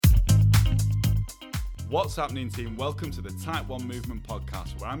What's happening, team? Welcome to the Type 1 Movement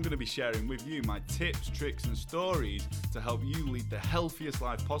Podcast, where I'm going to be sharing with you my tips, tricks and stories to help you lead the healthiest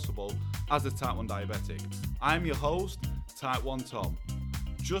life possible as a Type 1 diabetic. I'm your host, Type 1 Tom.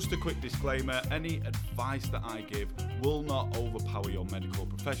 Just a quick disclaimer, any advice that I give will not overpower your medical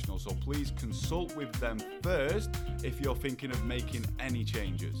professional, so please consult with them first if you're thinking of making any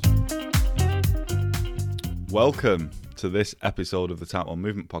changes. Welcome to this episode of the Type 1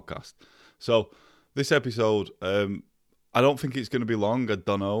 Movement Podcast. So, this episode, I don't think it's going to be long. I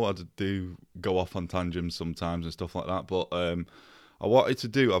don't know. I do go off on tangents sometimes and stuff like that. But I wanted to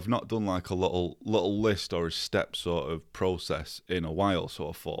do, I've not done like a little list or a step sort of process in a while. So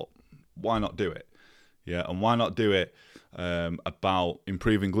I thought, why not do it? Yeah, and why not do it about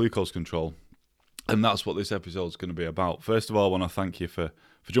improving glucose control? And that's what this episode is going to be about. First of all, I want to thank you for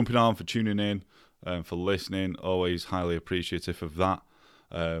jumping on, for tuning in, for listening. Always highly appreciative of that.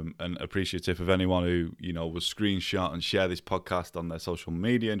 And appreciative of anyone who, will screenshot and share this podcast on their social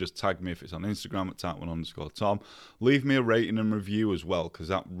media and just tag me if it's on Instagram at type1_Tom. Leave me a rating and review as well, because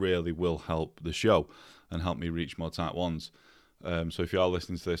that really will help the show and help me reach more Type 1s. So if you are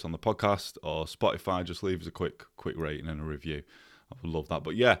listening to this on the podcast or Spotify, just leave us a quick rating and a review. I would love that.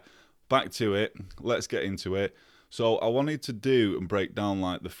 But yeah, back to it. Let's get into it. So I wanted to do and break down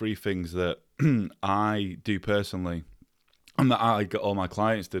like the 3 things that I do personally and that I get all my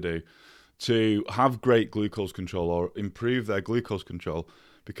clients to do to have great glucose control or improve their glucose control,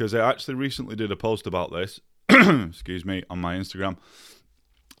 because I actually recently did a post about this, excuse me, on my Instagram,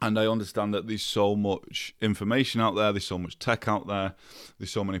 and I understand that there's so much information out there, there's so much tech out there,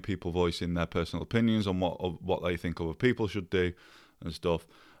 there's so many people voicing their personal opinions on what they think other people should do and stuff.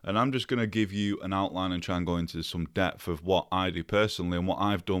 And I'm just going to give you an outline and try and go into some depth of what I do personally and what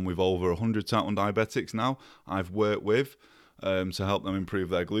I've done with over 100 Type 1 diabetics now I've worked with. To help them improve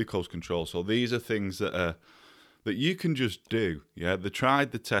their glucose control. So these are things that you can just do. Yeah, they're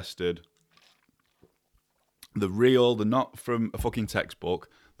tried, they're tested. They're real. They're not from a fucking textbook.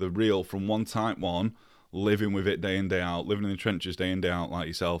 They're real from one Type 1, living with it day in, day out, living in the trenches day in, day out like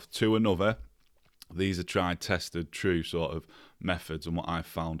yourself, to another. These are tried, tested, true sort of methods and what I've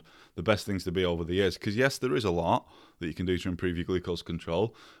found the best things to be over the years. Because yes, there is a lot that you can do to improve your glucose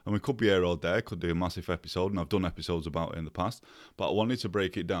control. And we could be here all day, could do a massive episode, and I've done episodes about it in the past. But I wanted to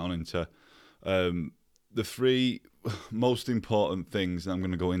break it down into the 3 most important things, and I'm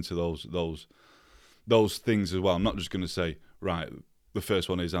going to go into those things as well. I'm not just going to say, right, the first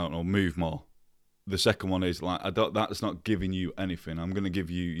one is, I don't know, move more. The second one is like, that's not giving you anything. I'm going to give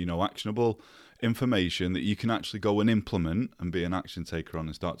you, actionable information that you can actually go and implement and be an action taker on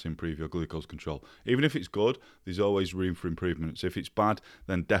and start to improve your glucose control. Even if it's good, there's always room for improvement. So if it's bad,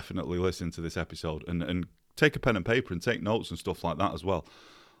 then definitely listen to this episode and take a pen and paper and take notes and stuff like that as well.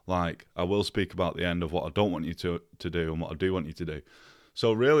 Like, I will speak about the end of what I don't want you to do and what I do want you to do.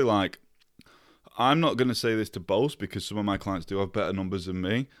 So really, like, I'm not going to say this to boast, because some of my clients do have better numbers than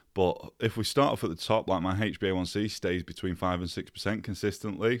me, but if we start off at the top, like my HbA1c stays between 5 and 6%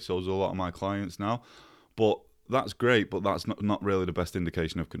 consistently, so does a lot of my clients now, but that's great, but that's not really the best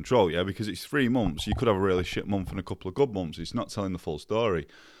indication of control, yeah, because it's 3 months, you could have a really shit month and a couple of good months, it's not telling the full story.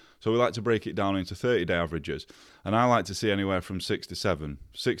 So we like to break it down into 30-day averages, and I like to see anywhere from 6 to 7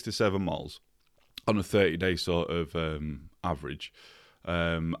 moles on a 30-day sort of average,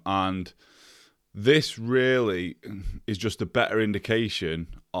 and this really is just a better indication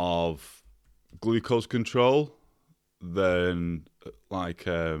of glucose control than like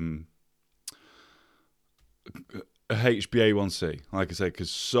a HbA1c, like I say, because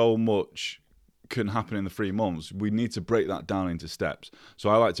so much can happen in the 3 months. We need to break that down into steps. So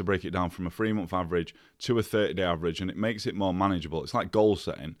I like to break it down from a 3-month average to a 30-day average, and it makes it more manageable. It's like goal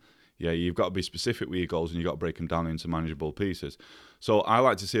setting. Yeah, you've got to be specific with your goals, and you've got to break them down into manageable pieces. So I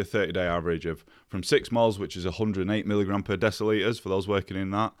like to see a 30-day average of from 6 moles, which is 108 milligram per deciliters for those working in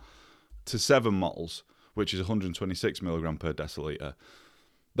that, to 7 moles, which is 126 milligram per deciliter.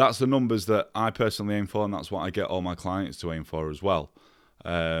 That's the numbers that I personally aim for, and that's what I get all my clients to aim for as well.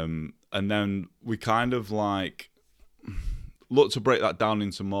 And then we kind of like look to break that down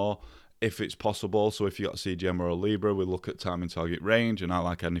into more, if it's possible. So if you got CGM or a Libra, we look at time and target range, and I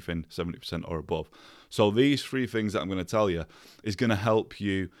like anything 70% or above. So these 3 things that I'm going to tell you is going to help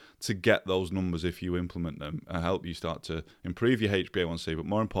you to get those numbers if you implement them, and help you start to improve your HbA1c, but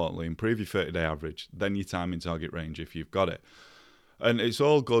more importantly, improve your 30-day average, then your time and target range if you've got it. And it's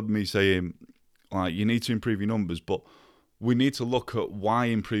all good me saying, like, you need to improve your numbers, but we need to look at why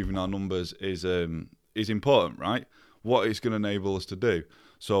improving our numbers is important, right? What it's going to enable us to do.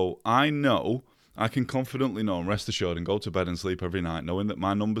 So I know I can confidently know and rest assured and go to bed and sleep every night knowing that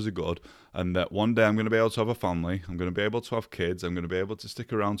my numbers are good and that one day I'm going to be able to have a family, I'm going to be able to have kids, I'm going to be able to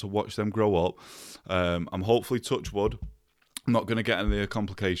stick around to watch them grow up. I'm hopefully, touch wood, I'm not going to get any of the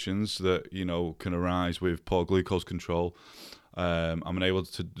complications that, can arise with poor glucose control. I'm able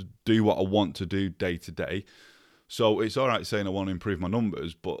to do what I want to do day to day. So it's all right saying I want to improve my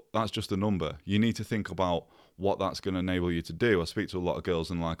numbers, but that's just a number. You need to think about what that's going to enable you to do. I speak to a lot of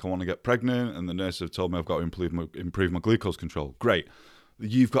girls and I want to get pregnant, and the nurses have told me I've got to improve my glucose control. Great.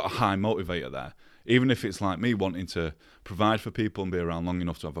 You've got a high motivator there. Even if it's like me wanting to provide for people and be around long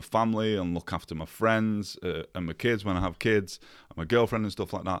enough to have a family and look after my friends and my kids when I have kids, and my girlfriend and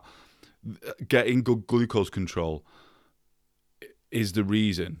stuff like that, getting good glucose control is the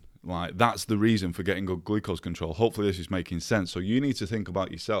reason. That's the reason for getting good glucose control. Hopefully this is making sense. So you need to think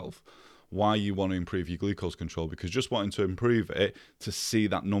about yourself, why you want to improve your glucose control, because just wanting to improve it to see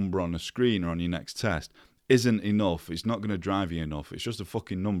that number on the screen or on your next test isn't enough. It's not going to drive you enough. It's just a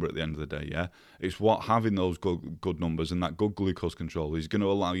fucking number at the end of the day, yeah? It's what having those good numbers and that good glucose control is going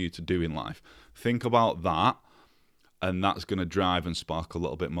to allow you to do in life. Think about that, and that's going to drive and spark a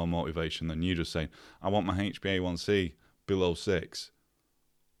little bit more motivation than you just saying, I want my HbA1c below 6.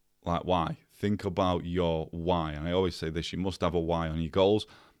 Why? Think about your why. And I always say this, you must have a why on your goals,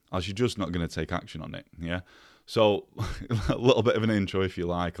 as you're just not going to take action on it, yeah? So a little bit of an intro, if you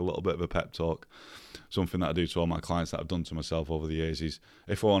like, a little bit of a pep talk. Something that I do to all my clients that I've done to myself over the years is,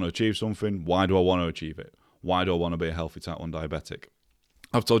 if I want to achieve something, why do I want to achieve it? Why do I want to be a healthy type 1 diabetic?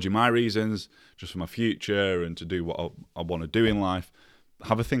 I've told you my reasons, just for my future and to do what I want to do in life.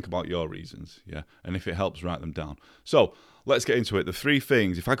 Have a think about your reasons, yeah? And if it helps, write them down. So let's get into it. The 3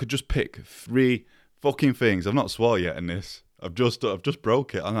 things, if I could just pick 3 fucking things. I've not swore yet in this. I've just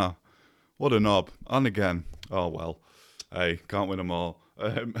broke it. I know. What a knob. And again. Oh, well. Hey, can't win them all.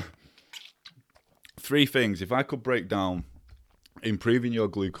 3 things. If I could break down improving your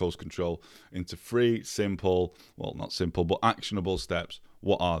glucose control into 3 simple, well, not simple, but actionable steps,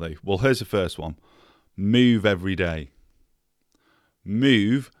 what are they? Well, here's the first one. Move every day.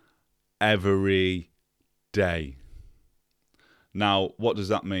 Move every day. Now, what does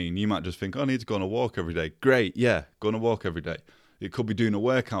that mean? You might just think, I need to go on a walk every day. Great, yeah, go on a walk every day. It could be doing a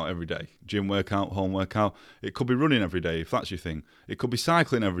workout every day, gym workout, home workout. It could be running every day, if that's your thing. It could be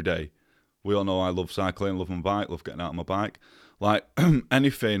cycling every day. We all know I love cycling, love my bike, love getting out on my bike.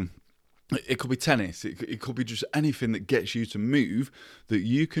 Anything. It could be tennis. It could be just anything that gets you to move that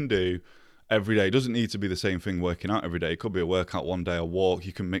you can do every day. It doesn't need to be the same thing working out every day. It could be a workout one day, a walk.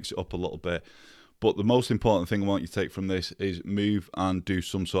 You can mix it up a little bit. But the most important thing I want you to take from this is move and do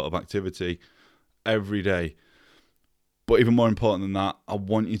some sort of activity every day. But even more important than that, I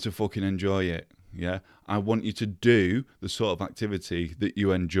want you to fucking enjoy it. Yeah, I want you to do the sort of activity that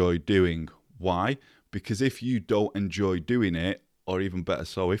you enjoy doing. Why? Because if you don't enjoy doing it, or even better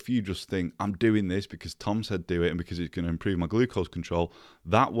so, if you just think, I'm doing this because Tom said do it and because it's going to improve my glucose control,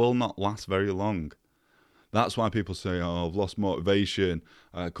 that will not last very long. That's why people say, oh, I've lost motivation,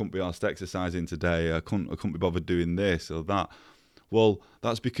 I couldn't be asked exercising today, I couldn't be bothered doing this or that. Well,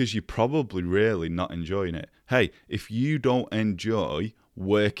 that's because you're probably really not enjoying it. Hey, if you don't enjoy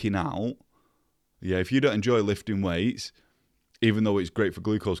working out, yeah, if you don't enjoy lifting weights, even though it's great for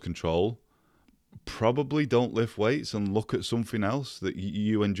glucose control, probably don't lift weights and look at something else that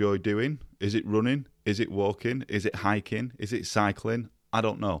you enjoy doing. Is it running? Is it walking? Is it hiking? Is it cycling? I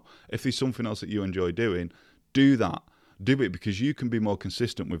don't know. If there's something else that you enjoy doing, do that. Do it because you can be more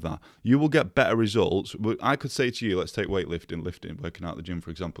consistent with that. You will get better results. I could say to you, let's take weightlifting, working out at the gym, for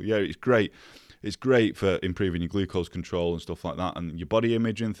example. Yeah, it's great. It's great for improving your glucose control and stuff like that and your body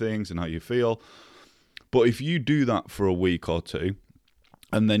image and things and how you feel. But if you do that for a week or 2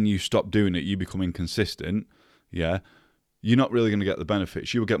 and then you stop doing it, you become inconsistent, yeah, you're not really going to get the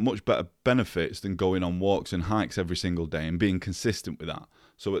benefits. You will get much better benefits than going on walks and hikes every single day and being consistent with that.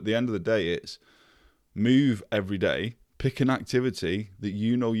 So at the end of the day, it's move every day, pick an activity that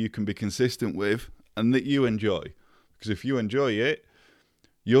you know you can be consistent with and that you enjoy. Because if you enjoy it,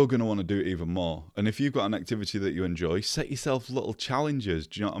 you're going to want to do it even more. And if you've got an activity that you enjoy, set yourself little challenges.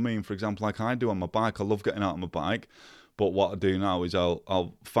 Do you know what I mean? For example, like I do on my bike, I love getting out on my bike. But what I do now is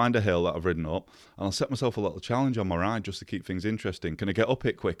I'll find a hill that I've ridden up and I'll set myself a little challenge on my ride just to keep things interesting. Can I get up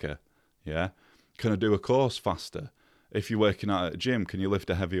it quicker? Yeah. Can I do a course faster? If you're working out at a gym, can you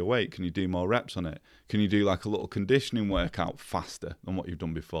lift a heavier weight? Can you do more reps on it? Can you do like a little conditioning workout faster than what you've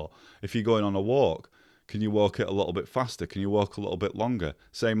done before? If you're going on a walk, can you walk it a little bit faster? Can you walk a little bit longer?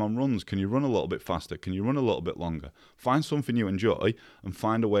 Same on runs. Can you run a little bit faster? Can you run a little bit longer? Find something you enjoy and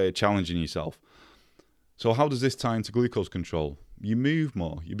find a way of challenging yourself. So how does this tie into glucose control? You move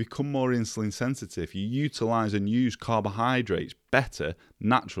more, you become more insulin sensitive, you utilize and use carbohydrates better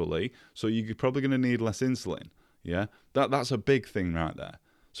naturally, so you're probably going to need less insulin. Yeah, that's a big thing right there.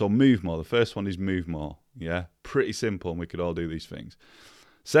 So move more. The first one is move more. Yeah, pretty simple, and we could all do these things.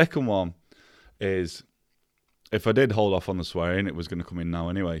 Second one is, if I did hold off on the swearing, it was going to come in now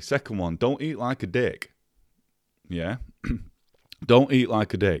anyway. Second one, don't eat like a dick. Yeah, don't eat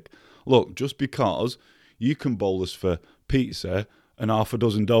like a dick. Look, just because you can bolus for pizza and half a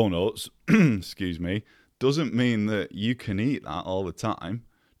dozen donuts, excuse me, doesn't mean that you can eat that all the time.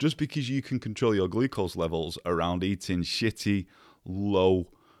 Just because you can control your glucose levels around eating shitty, low,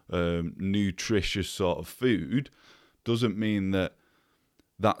 nutritious sort of food doesn't mean that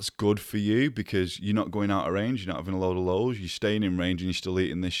that's good for you, because you're not going out of range, you're not having a load of lows, you're staying in range and you're still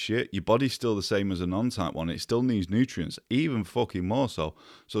eating this shit. Your body's still the same as a non-type 1. It still needs nutrients, even fucking more so.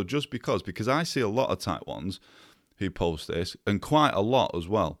 So just because I see a lot of type 1s who post this, and quite a lot as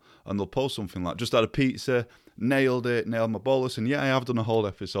well, and they'll post something like, just had a pizza, nailed my bolus, and yeah, I have done a whole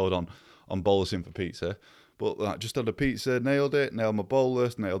episode on bolusing for pizza, but like, just had a pizza, nailed my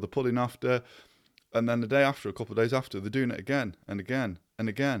bolus, nailed the pudding after, and then the day after, a couple of days after, they're doing it again and again and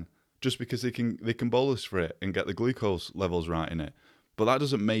again, just because they can bolus for it and get the glucose levels right in it. But that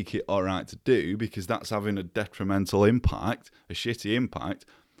doesn't make it all right to do, because that's having a detrimental impact, a shitty impact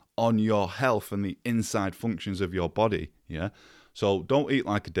on your health and the inside functions of your body. Yeah. So don't eat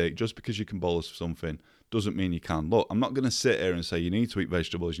like a dick. Just because you can bolus for something doesn't mean you can. Look, I'm not going to sit here and say you need to eat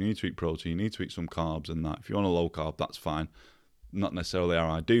vegetables, you need to eat protein, you need to eat some carbs and that. If you want a low carb, that's fine. Not necessarily how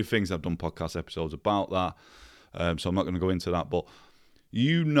I do things. I've done podcast episodes about that. So I'm not going to go into that. But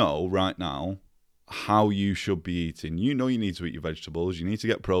you know right now how you should be eating. You know you need to eat your vegetables. You need to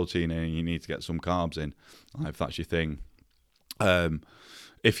get protein in. You need to get some carbs in, if that's your thing.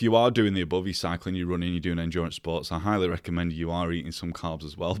 If you are doing the above, you're cycling, you're running, you're doing endurance sports, I highly recommend you are eating some carbs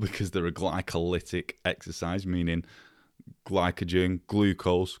as well, because they're a glycolytic exercise, meaning glycogen,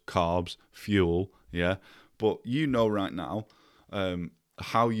 glucose, carbs, fuel, yeah? But you know right now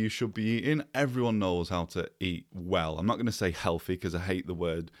how you should be eating. Everyone knows how to eat well. I'm not going to say healthy, because I hate the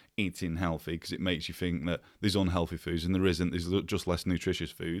word eating healthy, because it makes you think that there's unhealthy foods, and there isn't. There's just less nutritious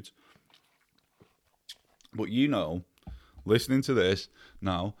foods. But you know, listening to this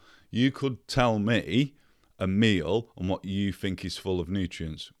now, you could tell me a meal and what you think is full of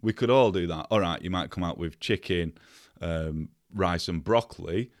nutrients. We could all do that. All right, you might come out with chicken, rice and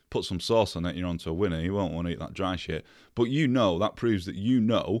broccoli, put some sauce on it, you're on to a winner. You won't want to eat that dry shit. But you know, that proves that you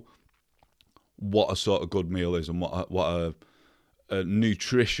know what a sort of good meal is, and what a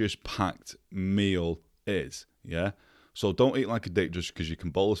nutritious packed meal is, yeah? So don't eat like a dick just because you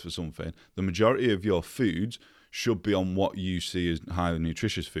can bolus for something. The majority of your foods should be on what you see as highly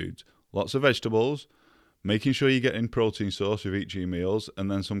nutritious foods. Lots of vegetables, making sure you're getting protein source with each of your meals,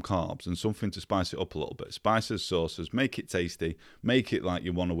 and then some carbs and something to spice it up a little bit. Spices, sauces, make it tasty, make it like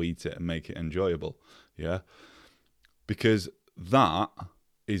you want to eat it, and make it enjoyable, yeah? Because that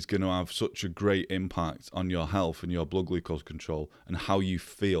is going to have such a great impact on your health and your blood glucose control and how you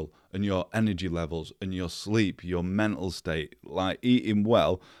feel and your energy levels and your sleep, your mental state. Like eating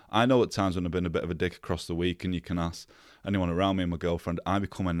well, I know at times when I've been a bit of a dick across the week, and you can ask anyone around me and my girlfriend, I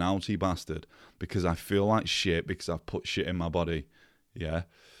become a naughty bastard because I feel like shit because I've put shit in my body, yeah?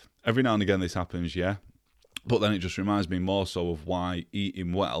 Every now and again this happens, yeah? But then it just reminds me more so of why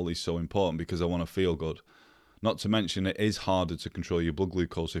eating well is so important, because I want to feel good. Not to mention, it is harder to control your blood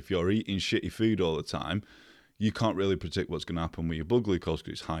glucose. If you're eating shitty food all the time, you can't really predict what's going to happen with your blood glucose,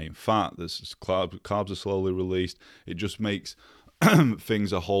 because it's high in fat. There's carbs are slowly released. It just makes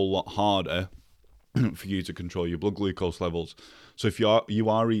things a whole lot harder for you to control your blood glucose levels. So if you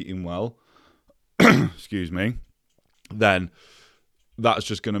are eating well, excuse me, then that's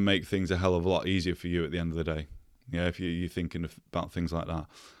just going to make things a hell of a lot easier for you at the end of the day. Yeah, if you're thinking about things like that.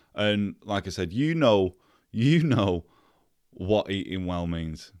 And like I said, you know what eating well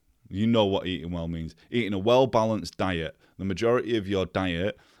means. You know what eating well means. Eating a well-balanced diet. The majority of your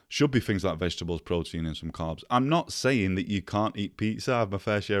diet should be things like vegetables, protein, and some carbs. I'm not saying that you can't eat pizza. I have my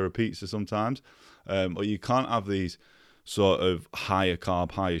fair share of pizza sometimes. Or you can't have these sort of higher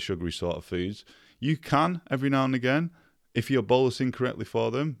carb, higher sugary sort of foods. You can every now and again if you're bolusing correctly for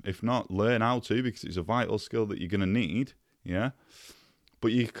them. If not, learn how to, because it's a vital skill that you're going to need. Yeah.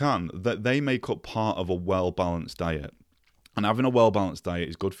 But you can. They make up part of a well-balanced diet. And having a well-balanced diet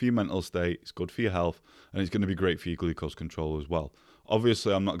is good for your mental state, it's good for your health, and it's going to be great for your glucose control as well.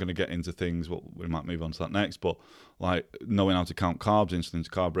 Obviously, I'm not going to get into things, well, we might move on to that next, but like knowing how to count carbs, insulin to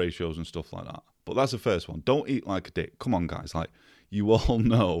carb ratios and stuff like that. But that's the first one. Don't eat like a dick. Come on, guys. Like, you all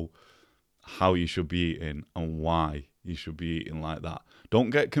know how you should be eating and why you should be eating like that. Don't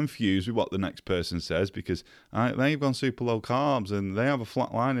get confused with what the next person says, because they've gone super low carbs and they have a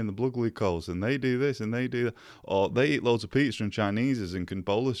flat line in the blood glucose and they do this and they do that. Or they eat loads of pizza and Chineses and can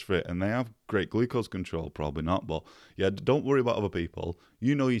bolus for it and they have great glucose control. Probably not, but yeah, don't worry about other people.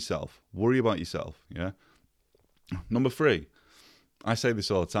 You know yourself. Worry about yourself, yeah? Number 3, I say this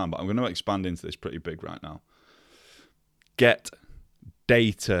all the time, but I'm going to expand into this pretty big right now. Get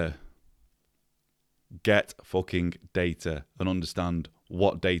data. Get fucking data and understand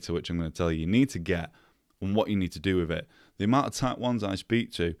what data, which I'm going to tell you need to get, and what you need to do with it. The amount of type 1s I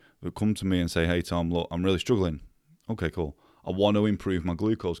speak to that come to me and say, hey Tom, look, I'm really struggling. Okay, cool. I want to improve my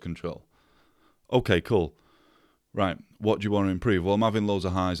glucose control. Okay, cool. Right, what do you want to improve? Well, I'm having loads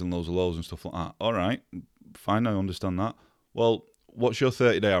of highs and loads of lows and stuff like that. All right, fine, I understand that. Well, what's your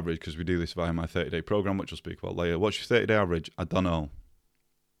 30-day average? Because we do this via my 30-day program, which I'll speak about later. What's your 30-day average? I don't know.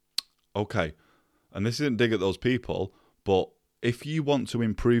 Okay. And this isn't dig at those people, but if you want to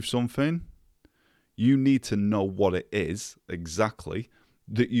improve something, you need to know what it is exactly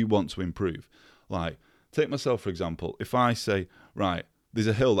that you want to improve. Like, take myself, for example. If I say, right, there's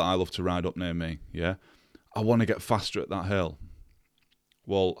a hill that I love to ride up near me, yeah? I want to get faster at that hill.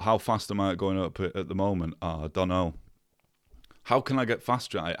 Well, how fast am I going up at the moment? I don't know. How can I get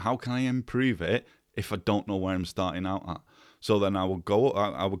faster at it? How can I improve it if I don't know where I'm starting out at? So then I would go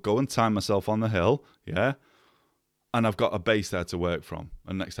and time myself on the hill, yeah? And I've got a base there to work from.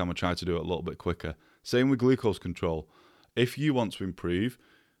 And next time I try to do it a little bit quicker. Same with glucose control. If you want to improve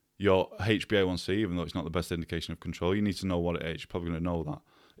your HbA1c, even though it's not the best indication of control, you need to know what it is. You're probably going to know that.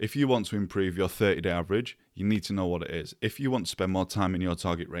 If you want to improve your 30-day average, you need to know what it is. If you want to spend more time in your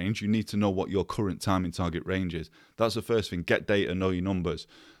target range, you need to know what your current time in target range is. That's the first thing. Get data, know your numbers.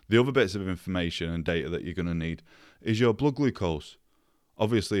 The other bits of information and data that you're going to need is your blood glucose.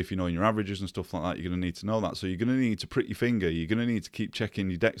 Obviously, if you're knowing your averages and stuff like that, you're going to need to know that. So you're going to need to prick your finger. You're going to need to keep checking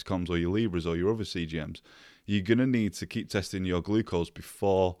your Dexcoms or your Libras or your other CGMs. You're going to need to keep testing your glucose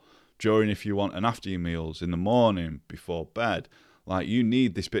before, during, if you want, and after your meals, in the morning, before bed. Like, you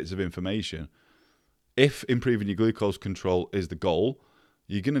need these bits of information. If improving your glucose control is the goal,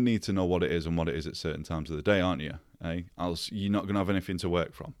 you're going to need to know what it is and what it is at certain times of the day, aren't you? Else you're not going to have anything to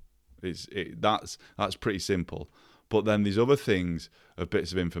work from. That's pretty simple. But then there's other things of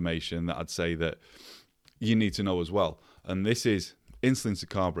bits of information that I'd say that you need to know as well. And this is insulin to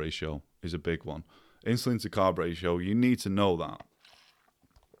carb ratio is a big one. Insulin to carb ratio, you need to know that.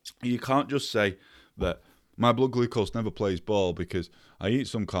 You can't just say that my blood glucose never plays ball because I eat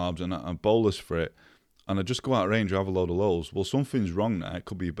some carbs and I bolus for it and I just go out of range or have a load of lows. Well, something's wrong there. It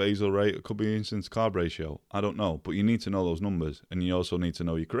could be basal rate, it could be insulin to carb ratio. I don't know. But you need to know those numbers, and you also need to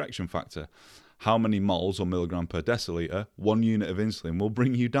know your correction factor. How many moles or milligram per deciliter 1 unit of insulin will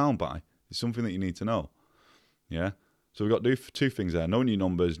bring you down by? It's something that you need to know. Yeah? So we've got to do 2 things there. Knowing your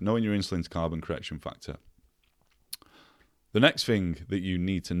numbers, knowing your insulin to carb and correction factor. The next thing that you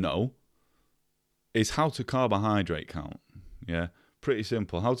need to know is how to carbohydrate count. Yeah? Pretty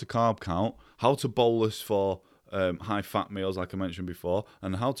simple. How to carb count, how to bolus for high fat meals, like I mentioned before,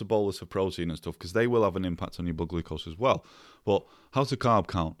 and how to bolus for protein and stuff, because they will have an impact on your blood glucose as well. But how to carb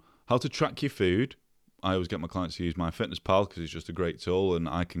count, how to track your food. I always get my clients to use MyFitnessPal because it's just a great tool, and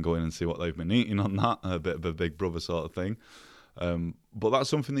I can go in and see what they've been eating on that, a bit of a big brother sort of thing. But that's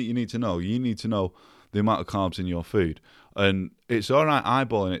something that you need to know. You need to know the amount of carbs in your food. And it's all right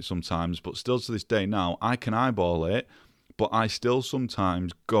eyeballing it sometimes, but still to this day now, I can eyeball it, but I still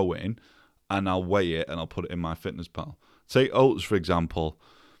sometimes go in and I'll weigh it and I'll put it in MyFitnessPal. Take oats, for example.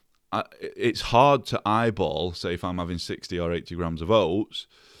 It's hard to eyeball, say if I'm having 60 or 80 grams of oats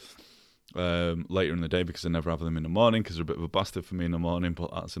later in the day, because I never have them in the morning because they're a bit of a bastard for me in the morning,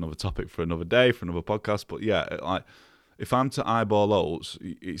 but that's another topic for another day, for another podcast. But yeah, if I'm to eyeball oats,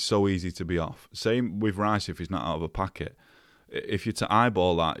 it's so easy to be off. Same with rice if it's not out of a packet. If you're to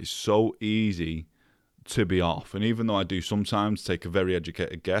eyeball that, it's so easy to be off. And even though I do sometimes take a very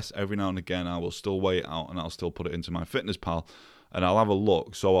educated guess, every now and again I will still weigh it out and I'll still put it into MyFitnessPal and I'll have a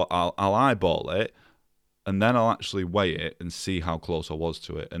look. So I'll eyeball it and then I'll actually weigh it and see how close I was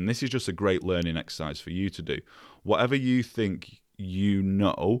to it. And this is just a great learning exercise for you to do. Whatever you think you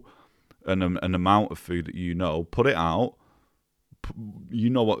know, an amount of food that you know, put it out. You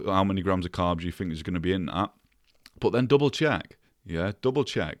know how many grams of carbs you think is going to be in that. But then double check. Yeah, double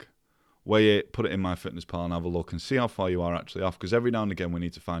check. Weigh it, put it in MyFitnessPal and have a look and see how far you are actually off, because every now and again we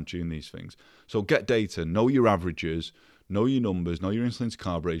need to fine-tune these things. So get data, know your averages, know your numbers, know your insulin to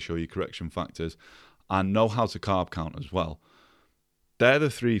carb ratio, your correction factors, and know how to carb count as well. They're the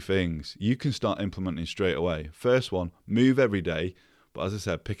 3 things you can start implementing straight away. First one, move every day, But as I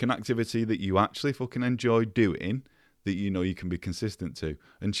said, pick an activity that you actually fucking enjoy doing, that you know you can be consistent to,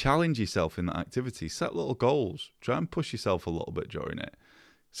 and challenge yourself in that activity. Set little goals. Try and push yourself a little bit during it.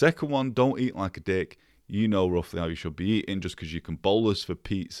 Second one, don't eat like a dick. You know roughly how you should be eating. Just because you can bolus for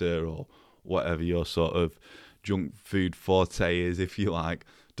pizza or whatever your sort of junk food forte is, if you like,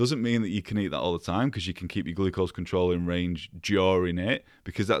 doesn't mean that you can eat that all the time, because you can keep your glucose control in range during it,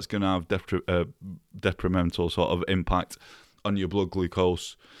 because that's going to have detrimental sort of impact on your blood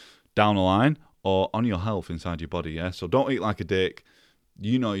glucose down the line or on your health inside your body, yeah? So don't eat like a dick.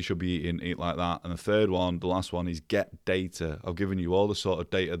 You know you should be eat like that. And the third one, the last one, is get data. I've given you all the sort of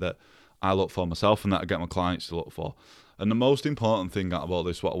data that I look for myself and that I get my clients to look for. And the most important thing out of all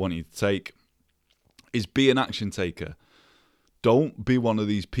this, what I want you to take, is be an action taker. Don't be one of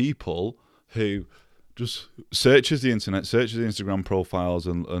these people who just searches the internet, searches the Instagram profiles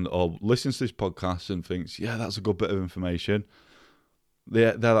and or listens to this podcast and thinks, yeah, that's a good bit of information.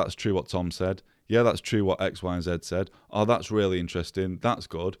 Yeah, that's true what Tom said. Yeah, that's true what X, Y, and Z said. Oh, that's really interesting. That's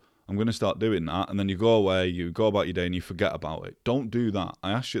good. I'm going to start doing that. And then you go away, you go about your day and you forget about it. Don't do that.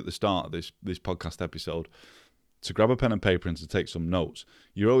 I asked you at the start of this podcast episode to grab a pen and paper and to take some notes.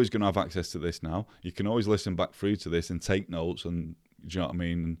 You're always going to have access to this now. You can always listen back through to this and take notes, and do you know what I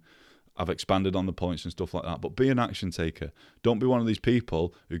mean? I've expanded on the points and stuff like that. But be an action taker. Don't be one of these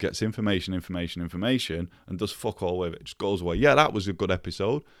people who gets information and does fuck all with it. Just goes away. Yeah, that was a good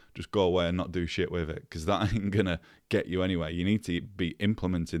episode. Just go away and not do shit with it, because that ain't going to get you anywhere. You need to be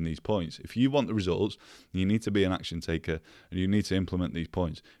implementing these points. If you want the results, you need to be an action taker and you need to implement these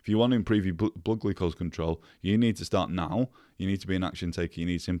points. If you want to improve your blood glucose control, you need to start now. You need to be an action taker. You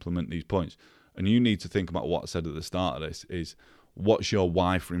need to implement these points. And you need to think about what I said at the start of this is, what's your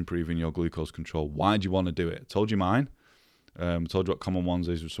why for improving your glucose control? Why do you want to do it? I told you mine. I told you what common ones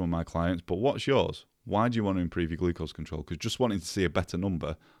is with some of my clients. But what's yours? Why do you want to improve your glucose control? Because just wanting to see a better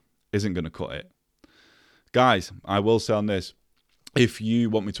number isn't going to cut it. Guys, I will say on this, if you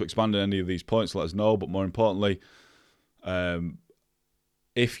want me to expand on any of these points, let us know. But more importantly,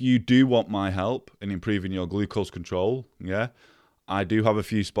 if you do want my help in improving your glucose control, yeah, I do have a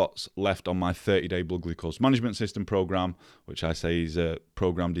few spots left on my 30-day blood glucose management system program, which I say is a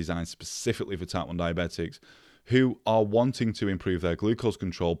program designed specifically for type 1 diabetics who are wanting to improve their glucose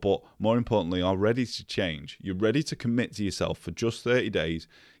control, but more importantly, are ready to change. You're ready to commit to yourself for just 30 days.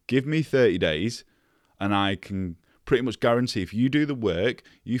 Give me 30 days, and I can pretty much guarantee if you do the work,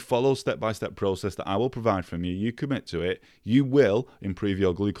 you follow step-by-step process that I will provide from you, you commit to it, you will improve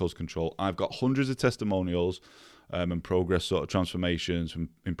your glucose control. I've got hundreds of testimonials and progress sort of transformations from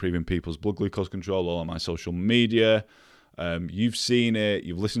improving people's blood glucose control all on my social media. You've seen it.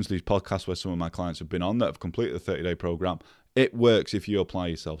 You've listened to these podcasts where some of my clients have been on that have completed the 30-day program. It works if you apply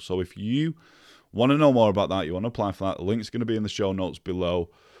yourself. So if you want to know more about that, you want to apply for that, the link's going to be in the show notes below.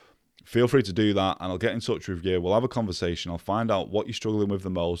 Feel free to do that, and I'll get in touch with you. We'll have a conversation. I'll find out what you're struggling with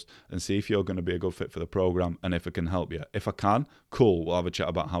the most and see if you're going to be a good fit for the program and if I can help you. If I can, cool, we'll have a chat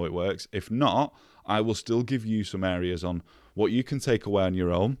about how it works. If not, I will still give you some areas on what you can take away on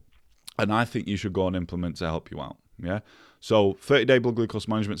your own, and I think you should go and implement to help you out. Yeah. So 30-day blood glucose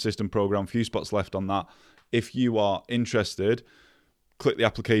management system program, few spots left on that. If you are interested, click the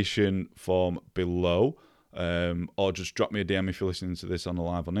application form below. Or just drop me a DM if you're listening to this on the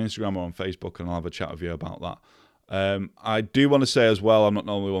live on Instagram or on Facebook, and I'll have a chat with you about that. I do want to say as well, I'm not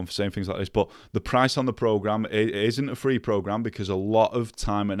the only one for saying things like this, but the price on the program, it isn't a free program, because a lot of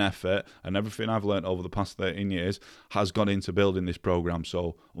time and effort and everything I've learned over the past 13 years has gone into building this program.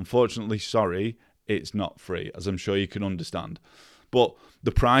 So unfortunately, sorry, it's not free, as I'm sure you can understand. But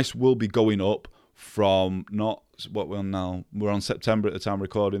the price will be going up from not what we're on now. We're on September at the time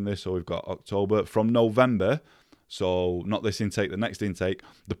recording this, so we've got October. From November, so not this intake, the next intake,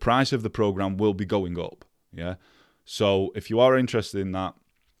 the price of the program will be going up. Yeah. So if you are interested in that,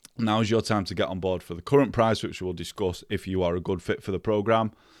 now's your time to get on board for the current price, which we'll discuss if you are a good fit for the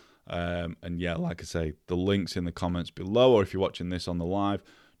program. And yeah, like I say, the link's in the comments below, or if you're watching this on the live,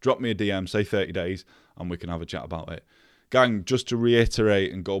 drop me a DM, say 30 days, and we can have a chat about it. Gang, just to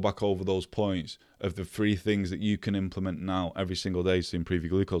reiterate and go back over those points of the 3 things that you can implement now every single day to improve your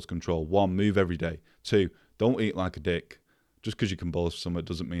glucose control. 1, move every day. 2, don't eat like a dick. Just because you can boast something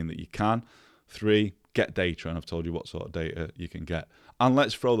doesn't mean that you can. 3, get data, and I've told you what sort of data you can get. And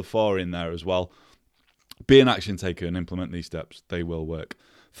let's throw the 4 in there as well. Be an action taker and implement these steps. They will work.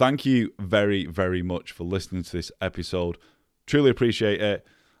 Thank you very, very much for listening to this episode. Truly appreciate it.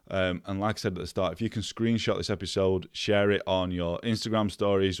 And like I said at the start, if you can screenshot this episode, share it on your Instagram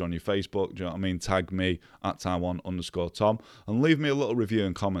stories or on your Facebook, do you know what I mean? Tag me at Taiwan_Tom and leave me a little review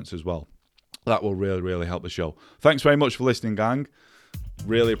and comments as well. That will really, really help the show. Thanks very much for listening, gang.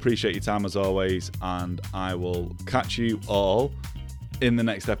 Really appreciate your time as always, and I will catch you all in the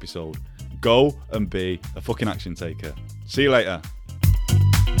next episode. Go and be a fucking action taker. See you later.